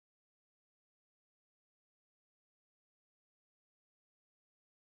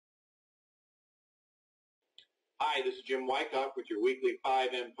Hi, this is Jim Wyckoff with your weekly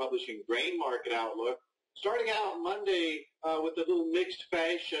 5M Publishing Grain Market Outlook. Starting out Monday with a little mixed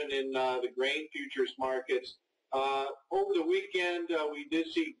fashion in the grain futures markets. Over the weekend, we did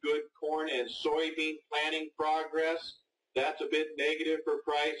see good corn and soybean planting progress. That's a bit negative for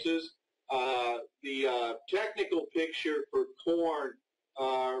prices. The technical picture for corn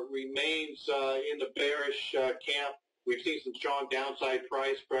remains in the bearish camp. We've seen some strong downside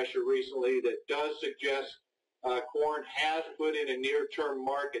price pressure recently that does suggest corn has put in a near-term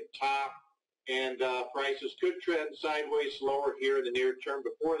market top, and prices could trend sideways lower here in the near term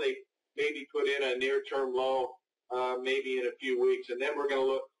before they maybe put in a near-term low maybe in a few weeks. And then we're going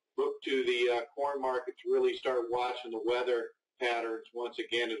to look to the corn market to really start watching the weather patterns once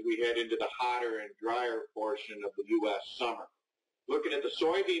again as we head into the hotter and drier portion of the U.S. summer. Looking at the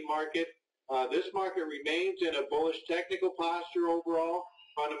soybean market, this market remains in a bullish technical posture overall.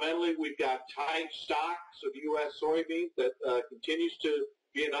 Fundamentally, we've got tight stocks of U.S. soybeans that continues to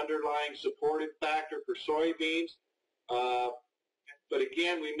be an underlying supportive factor for soybeans. But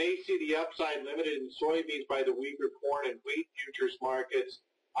again, we may see the upside limited in soybeans by the weaker corn and wheat futures markets.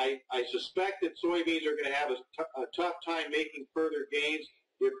 I suspect that soybeans are going to have a tough time making further gains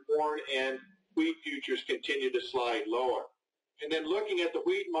if corn and wheat futures continue to slide lower. And then looking at the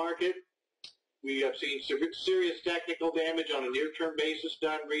wheat market, we have seen serious technical damage on a near-term basis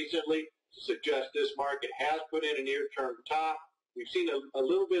done recently to suggest this market has put in a near-term top. We've seen a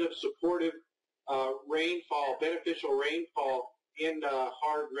little bit of supportive rainfall, beneficial rainfall in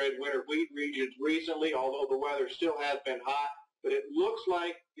hard red winter wheat regions recently, although the weather still has been hot. But it looks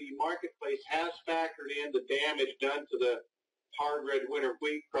like the marketplace has factored in the damage done to the hard red winter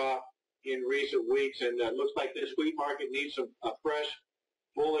wheat crop in recent weeks, and it looks like this wheat market needs a fresh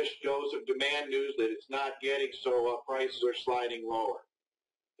bullish dose of demand news that it's not getting, so prices are sliding lower.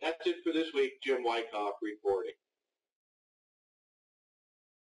 That's it for this week. Jim Wyckoff reporting.